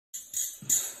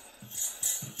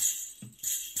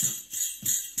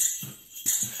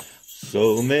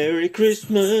So Merry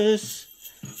Christmas,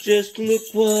 just look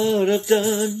what I've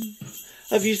done.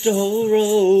 I've used a whole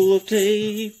roll of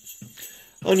tape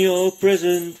on your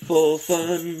present for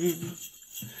fun.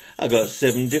 I got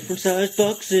 7 different sized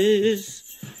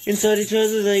boxes, inside each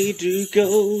other they do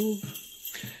go,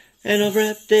 and I've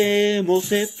wrapped them all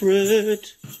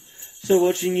separate, so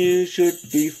watching you should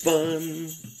be fun.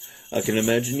 I can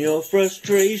imagine your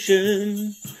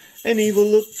frustration, an evil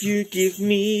look you give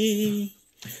me.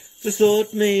 The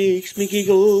thought makes me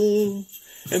giggle,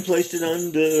 and placed it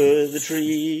under the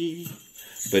tree.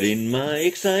 But in my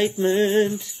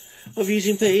excitement of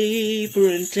using paper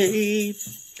and tape,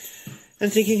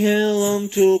 and thinking how long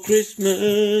till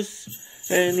Christmas,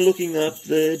 and looking up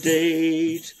the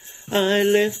date, I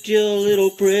left your little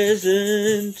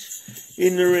present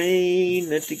in the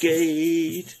rain at the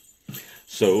gate.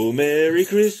 So Merry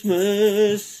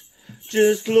Christmas,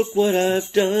 just look what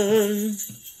I've done.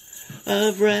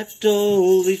 I've wrapped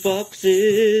all these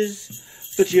boxes,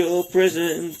 but your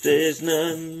present there's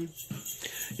none.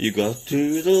 You got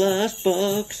to the last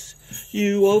box,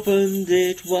 you opened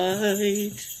it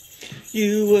wide.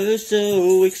 You were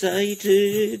so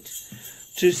excited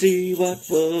to see what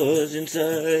was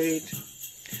inside.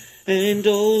 And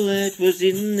all that was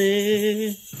in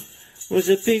there was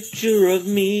a picture of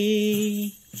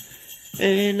me,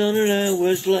 and on it I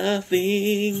was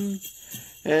laughing,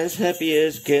 as happy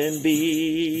as can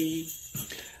be.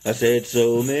 I said,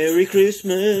 so Merry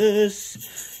Christmas.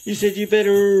 You said you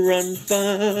better run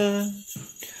far.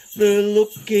 The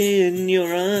look in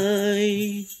your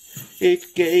eye,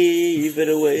 it gave it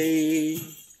away.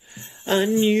 I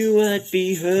knew I'd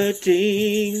be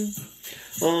hurting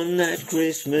on that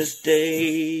Christmas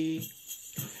day.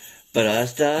 But I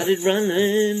started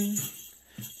running,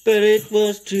 but it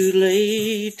was too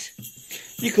late.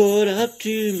 You caught up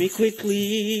to me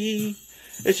quickly,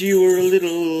 as you were a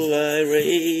little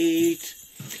irate.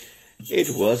 It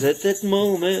was at that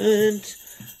moment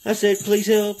I said, please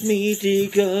help me, dear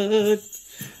God.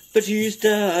 But you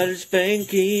started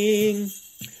spanking,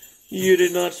 you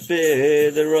did not spare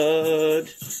the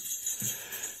rod.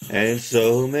 And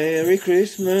so Merry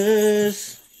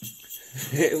Christmas,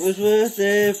 it was worth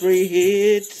every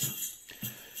hit.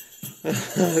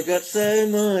 I got so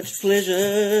much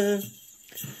pleasure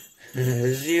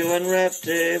as you unwrapped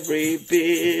every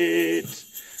bit.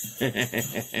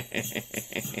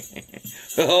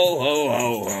 Ho, ho,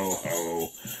 ho, ho,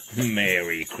 ho.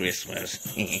 Merry Christmas.